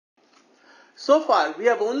So far, we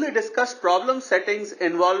have only discussed problem settings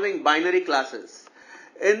involving binary classes.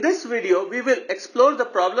 In this video, we will explore the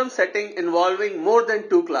problem setting involving more than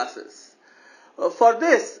two classes. For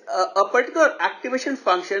this, a particular activation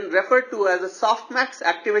function referred to as a Softmax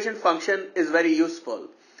activation function is very useful.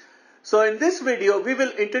 So in this video, we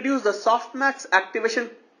will introduce the Softmax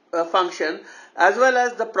activation function as well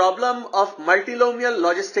as the problem of multinomial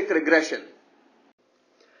logistic regression.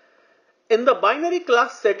 In the binary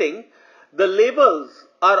class setting, the labels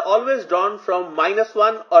are always drawn from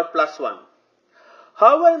 -1 or +1.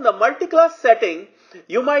 However, in the multi-class setting,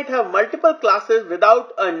 you might have multiple classes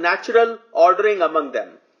without a natural ordering among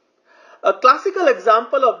them. A classical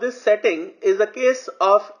example of this setting is the case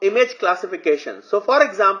of image classification. So for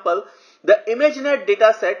example, the ImageNet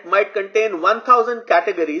dataset might contain 1000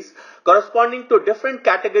 categories corresponding to different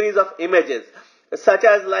categories of images, such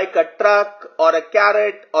as like a truck or a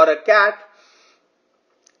carrot or a cat.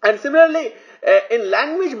 And similarly, in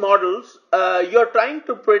language models, you're trying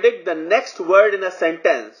to predict the next word in a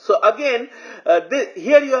sentence. So again,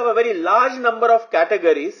 here you have a very large number of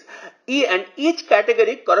categories, and each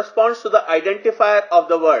category corresponds to the identifier of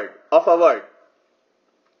the word, of a word.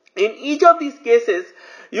 In each of these cases,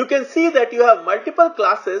 you can see that you have multiple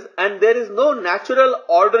classes and there is no natural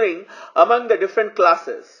ordering among the different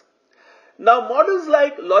classes. Now, models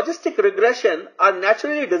like logistic regression are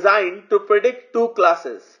naturally designed to predict two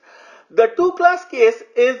classes. The two-class case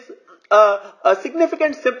is a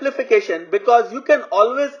significant simplification because you can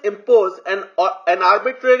always impose an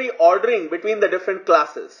arbitrary ordering between the different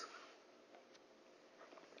classes.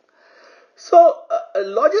 So,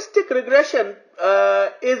 logistic regression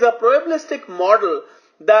is a probabilistic model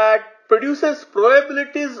that produces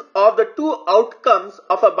probabilities of the two outcomes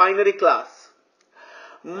of a binary class.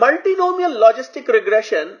 Multinomial logistic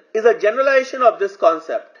regression is a generalization of this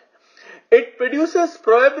concept. It produces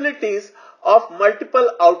probabilities of multiple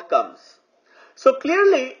outcomes. So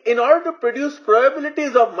clearly, in order to produce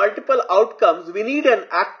probabilities of multiple outcomes, we need an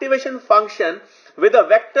activation function with a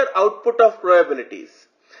vector output of probabilities.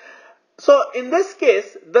 So in this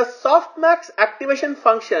case, the Softmax activation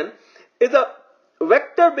function is a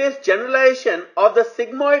vector-based generalization of the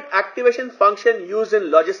sigmoid activation function used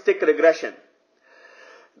in logistic regression.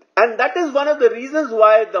 And that is one of the reasons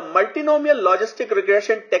why the multinomial logistic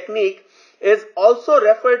regression technique is also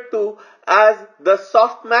referred to as the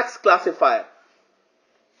Softmax classifier.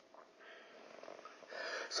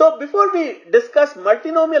 So before we discuss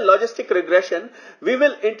multinomial logistic regression, we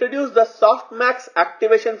will introduce the Softmax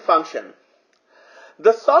activation function.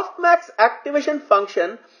 The Softmax activation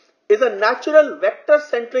function is a natural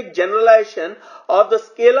vector-centric generalization of the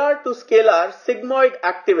scalar-to-scalar sigmoid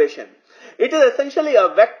activation. It is essentially a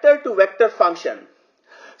vector-to-vector function.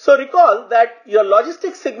 So recall that your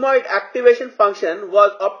logistic sigmoid activation function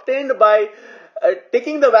was obtained by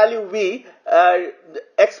taking the value v,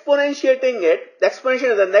 exponentiating it. The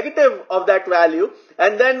exponentiation is the negative of that value,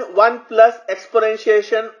 and then 1 plus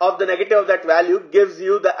exponentiation of the negative of that value gives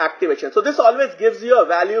you the activation. So this always gives you a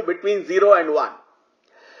value between 0 and 1.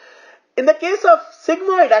 In the case of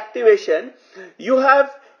sigmoid activation, you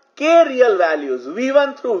have k real values,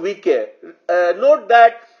 v1 through vk. Note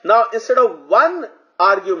that now instead of one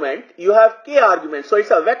argument, you have k arguments. So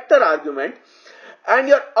it's a vector argument. And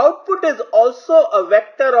your output is also a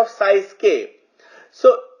vector of size k.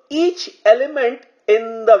 So each element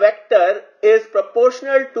in the vector is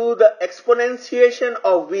proportional to the exponentiation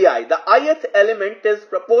of vi. The ith element is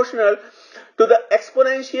proportional to the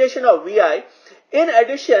exponentiation of vi. In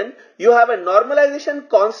addition, you have a normalization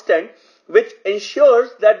constant which ensures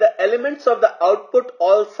that the elements of the output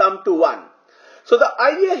all sum to 1. So the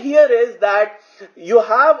idea here is that you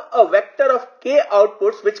have a vector of k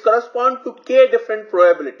outputs which correspond to k different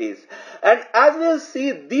probabilities. And as we'll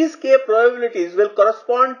see, these k probabilities will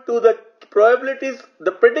correspond to the probabilities,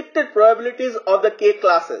 the predicted probabilities of the k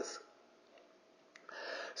classes.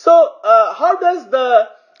 So how does the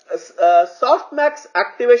Softmax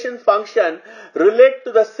activation function relate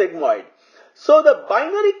to the sigmoid? So the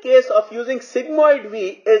binary case of using sigmoid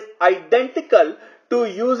v is identical to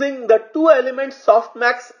using the two-element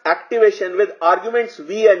Softmax activation with arguments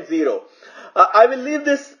v and 0. I will leave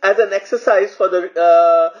this as an exercise for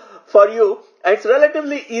you, and it's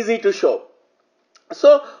relatively easy to show.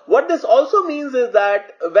 So what this also means is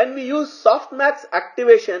that when we use Softmax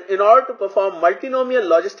activation in order to perform multinomial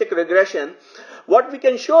logistic regression, what we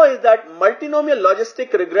can show is that multinomial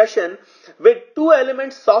logistic regression with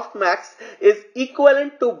two-element Softmax is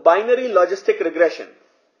equivalent to binary logistic regression.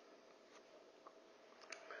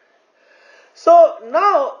 So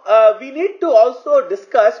now we need to also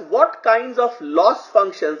discuss what kinds of loss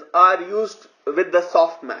functions are used with the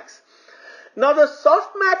Softmax. Now the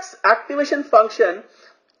softmax activation function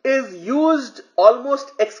is used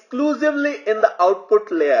almost exclusively in the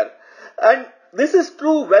output layer, and this is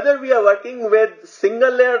true whether we are working with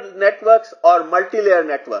single layer networks or multi-layer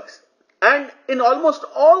networks, and in almost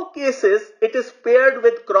all cases it is paired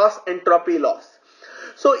with cross entropy loss.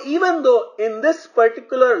 So even though in this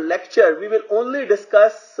particular lecture we will only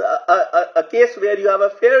discuss a case where you have a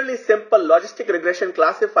fairly simple logistic regression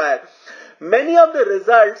classifier, many of the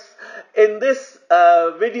results in this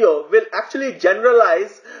video will actually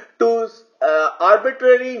generalize to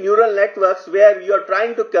arbitrary neural networks where you are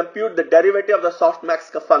trying to compute the derivative of the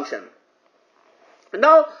softmax function.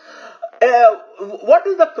 Now, what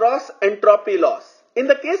is the cross entropy loss? In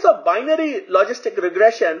the case of binary logistic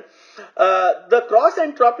regression, the cross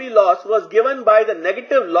entropy loss was given by the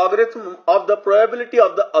negative logarithm of the probability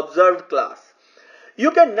of the observed class.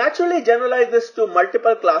 You can naturally generalize this to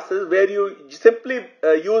multiple classes where you simply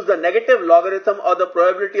use the negative logarithm of the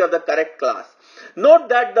probability of the correct class. Note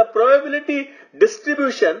that the probability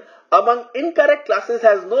distribution among incorrect classes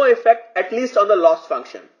has no effect, at least on the loss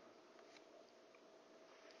function.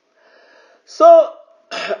 So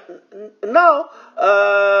now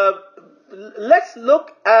let's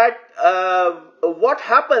look at what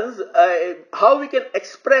happens, how we can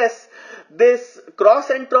express this cross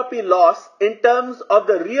entropy loss in terms of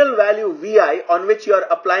the real value Vi on which you are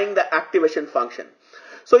applying the activation function.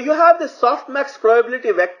 So you have the softmax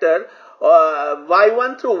probability vector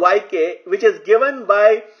y1 through yk, which is given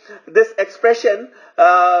by this expression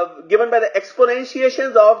given by the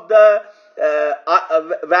exponentiations of the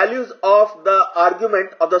values of the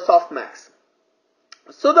argument of the softmax.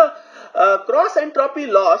 So the cross entropy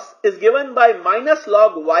loss is given by minus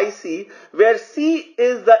log yc, where c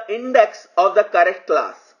is the index of the correct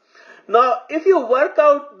class. Now, if you work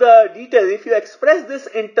out the details, if you express this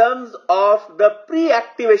in terms of the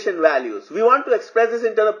pre-activation values, we want to express this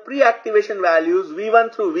in terms of pre-activation values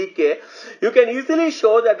v1 through vk, you can easily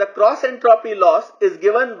show that the cross entropy loss is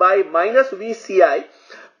given by minus vci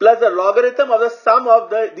plus the logarithm of the sum of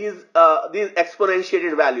these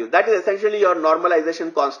exponentiated values. That is essentially your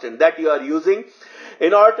normalization constant that you are using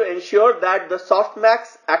in order to ensure that the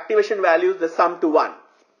softmax activation values the sum to 1.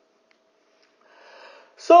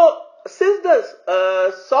 So since the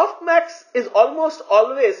softmax is almost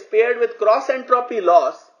always paired with cross entropy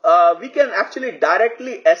loss, we can actually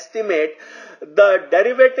directly estimate the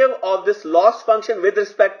derivative of this loss function with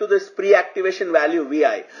respect to this pre-activation value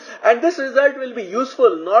Vi. And this result will be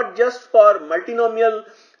useful not just for multinomial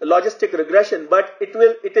logistic regression, but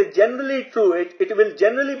it is generally true. It will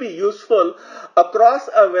generally be useful across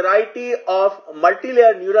a variety of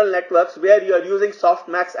multi-layer neural networks where you are using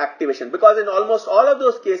softmax activation, because in almost all of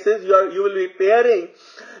those cases you will be pairing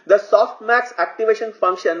the softmax activation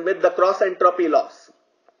function with the cross entropy loss.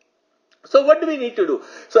 So what do we need to do?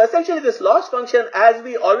 So essentially this loss function, as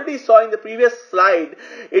we already saw in the previous slide,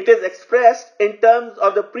 it is expressed in terms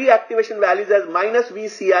of the pre-activation values as minus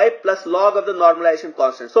Vci plus log of the normalization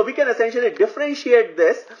constant. So we can essentially differentiate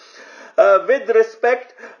this with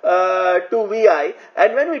respect to Vi,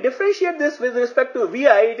 and when we differentiate this with respect to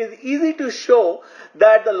Vi, it is easy to show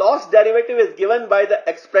that the loss derivative is given by the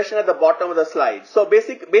expression at the bottom of the slide. So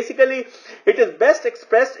basically it is best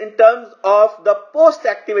expressed in terms of the post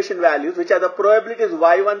activation values, which are the probabilities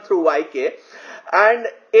y1 through yk, and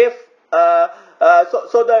if the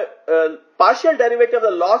partial derivative of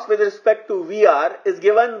the loss with respect to Vr is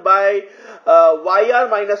given by yr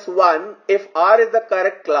minus 1 if R is the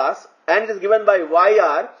correct class, and it is given by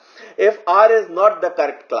yr if R is not the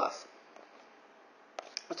correct class.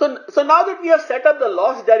 So now that we have set up the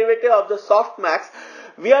loss derivative of the softmax,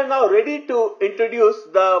 we are now ready to introduce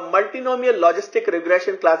the multinomial logistic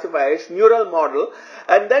regression classifier's neural model,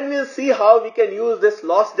 and then we'll see how we can use this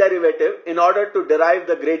loss derivative in order to derive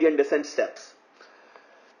the gradient descent steps.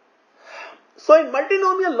 So in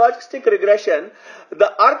multinomial logistic regression,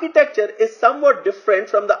 the architecture is somewhat different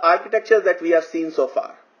from the architectures that we have seen so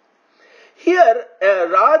far. Here,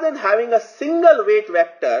 rather than having a single weight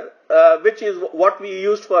vector, which is what we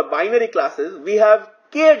used for binary classes, we have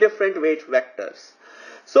k different weight vectors.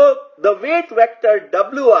 So the weight vector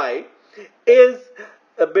Wi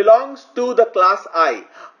belongs to the class I.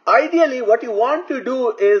 Ideally, what you want to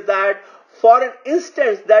do is that for an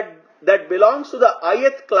instance that belongs to the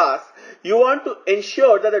ith class, you want to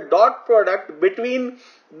ensure that the dot product between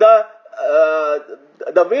the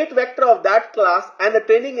weight vector of that class and the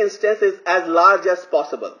training instance is as large as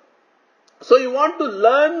possible. So you want to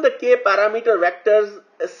learn the k parameter vectors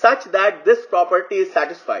such that this property is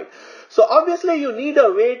satisfied. So obviously you need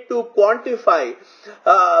a way to quantify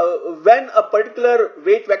when a particular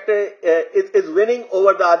weight vector is winning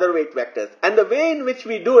over the other weight vectors. And the way in which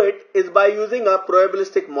we do it is by using a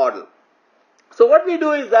probabilistic model. So what we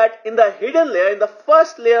do is that in the hidden layer, in the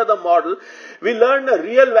first layer of the model, we learn a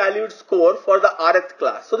real valued score for the rth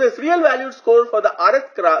class. So this real valued score for the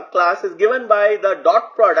rth class is given by the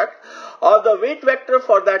dot product of the weight vector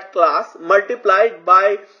for that class multiplied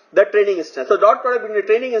by the training instance. So dot product between the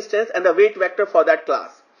training instance and the weight vector for that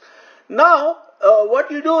class. Now what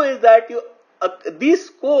you do is that these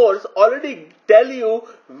scores already tell you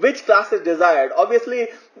which class is desired. Obviously,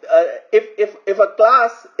 if a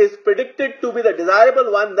class is predicted to be the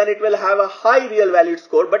desirable one, then it will have a high real valued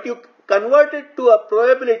score, but you convert it to a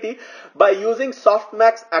probability by using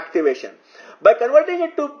Softmax activation. By converting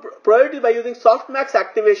it to probability by using Softmax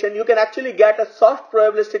activation, you can actually get a soft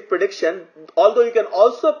probabilistic prediction, although you can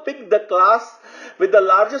also pick the class with the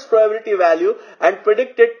largest probability value and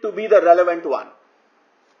predict it to be the relevant one.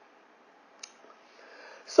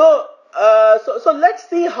 So let's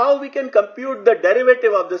see how we can compute the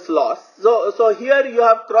derivative of this loss. So here you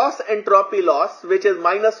have cross-entropy loss, which is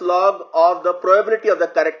minus log of the probability of the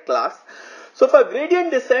correct class. So for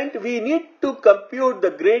gradient descent, we need to compute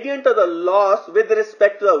the gradient of the loss with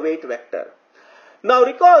respect to the weight vector. Now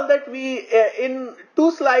recall that in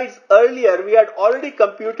 2 slides earlier, we had already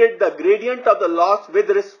computed the gradient of the loss with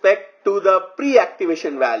respect to the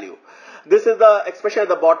pre-activation value. This is the expression at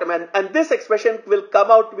the bottom, and this expression will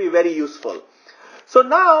come out to be very useful. So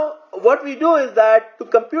now what we do is that to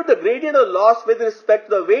compute the gradient of loss with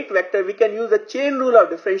respect to the weight vector, we can use the chain rule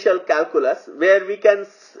of differential calculus, where we can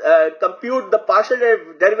compute the partial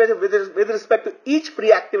derivative with respect to each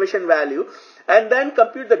pre-activation value, and then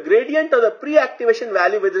compute the gradient of the pre-activation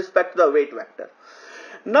value with respect to the weight vector.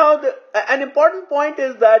 Now, an important point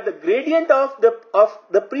is that the gradient of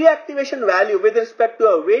the pre-activation value with respect to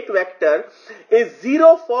a weight vector is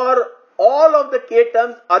 0 for all of the k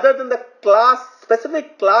terms other than the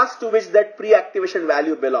specific class to which that pre-activation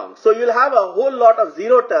value belongs. So you'll have a whole lot of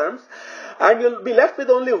 0 terms, and you'll be left with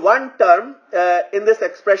only one term in this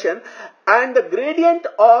expression, and the gradient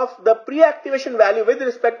of the pre-activation value with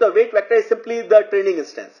respect to the weight vector is simply the training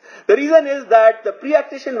instance. The reason is that the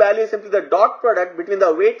pre-activation value is simply the dot product between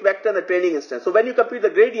the weight vector and the training instance. So when you compute the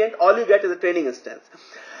gradient, all you get is the training instance.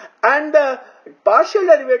 And the partial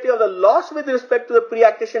derivative of the loss with respect to the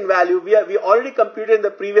pre-activation value, we already computed in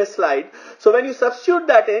the previous slide. So when you substitute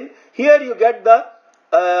that in, here you get the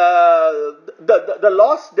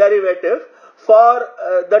loss derivative for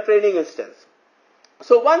the training instance.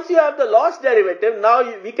 So once you have the loss derivative, now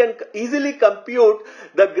we can easily compute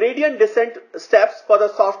the gradient descent steps for the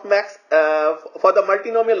Softmax, for the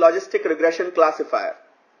multinomial logistic regression classifier.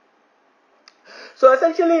 So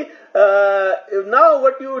essentially, now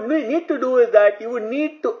what you need to do is that you would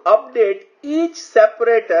need to update each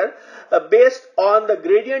separator based on the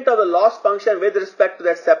gradient of the loss function with respect to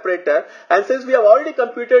that separator. And since we have already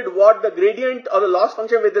computed what the gradient of the loss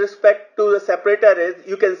function with respect to the separator is,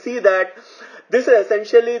 you can see that this is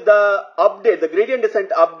essentially the update, the gradient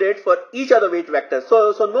descent update for each of the weight vectors.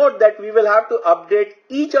 So note that we will have to update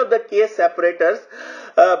each of the k separators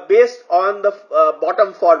based on the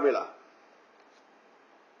bottom formula.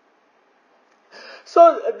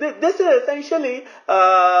 So this is essentially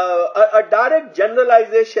a direct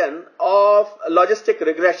generalization of logistic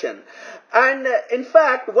regression. And in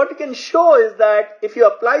fact, what you can show is that if you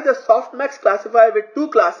apply the Softmax classifier with 2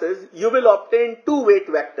 classes, you will obtain 2 weight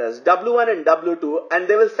vectors, W1 and W2, and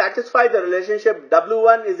they will satisfy the relationship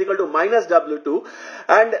W1 is equal to minus W2.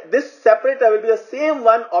 And this separator will be the same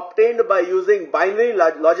one obtained by using binary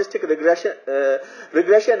logistic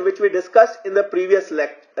regression, which we discussed in the previous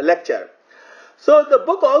lecture. So the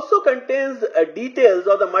book also contains details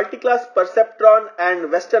of the multiclass perceptron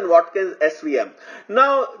and Weston-Watkins SVM.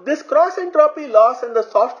 Now this cross-entropy loss and the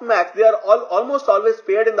Softmax, they are almost always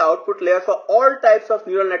paired in the output layer for all types of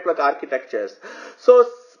neural network architectures.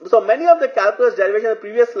 So many of the calculus derivations in the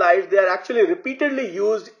previous slides, they are actually repeatedly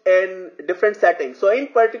used in different settings. So in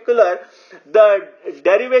particular, the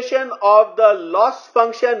derivation of the loss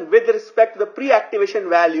function with respect to the pre-activation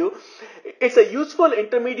value, it's a useful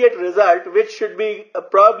intermediate result which should be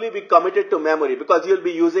probably be committed to memory because you'll be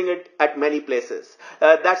using it at many places.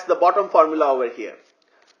 That's the bottom formula over here.